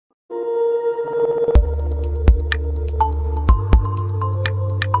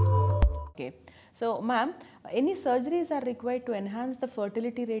So, ma'am, any surgeries are required to enhance the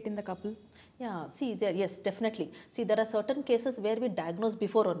fertility rate in the couple? Yeah, see there, yes, definitely. See, there are certain cases where we diagnose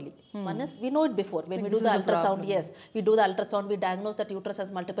before only. One is, we know it before. When we do the ultrasound, yes, we do the ultrasound, we diagnose that uterus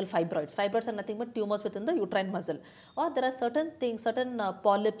has multiple fibroids. Fibroids are nothing but tumors within the uterine muscle. Or there are certain things, certain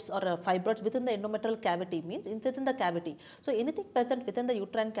polyps or fibroids within the endometrial cavity, means within the cavity. So, anything present within the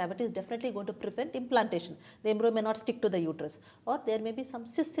uterine cavity is definitely going to prevent implantation. The embryo may not stick to the uterus. Or there may be some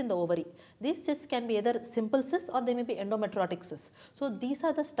cysts in the ovary. These cysts can be either simple cysts or they may be endometriotic cysts. So, these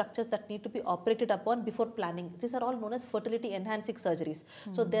are the structures that need to be operated upon before planning. These are all known as fertility enhancing surgeries.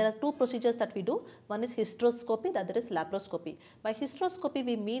 So, there are two procedures that we do. One is hysteroscopy, the other is laparoscopy. By hysteroscopy,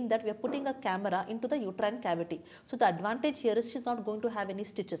 we mean that we are putting a camera into the uterine cavity. So, the advantage here is she is not going to have any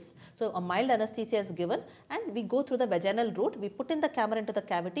stitches. So, a mild anesthesia is given and we go through the vaginal route. We put in the camera into the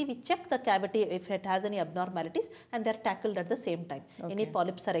cavity. We check the cavity if it has any abnormalities and they are tackled at the same time. Okay. Any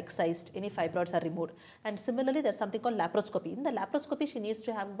polyps are excised, any fibroids are removed. And similarly, there is something called laparoscopy. In the laparoscopy, she needs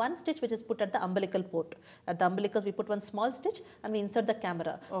to have one stitch which is put at the umbilical port. At the umbilicus, we put one small stitch and we insert the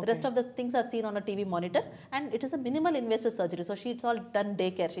camera. Okay. The rest of the things are seen on a TV monitor and it is a minimal invasive surgery. So, it's all done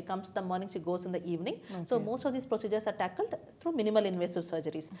daycare. She comes in the morning, she goes in the evening. Okay. So, most of these procedures are tackled through minimal invasive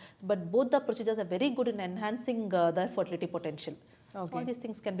surgeries. But both the procedures are very good in enhancing the fertility potential. Okay. So, all these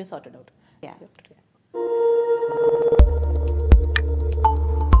things can be sorted out. Yeah.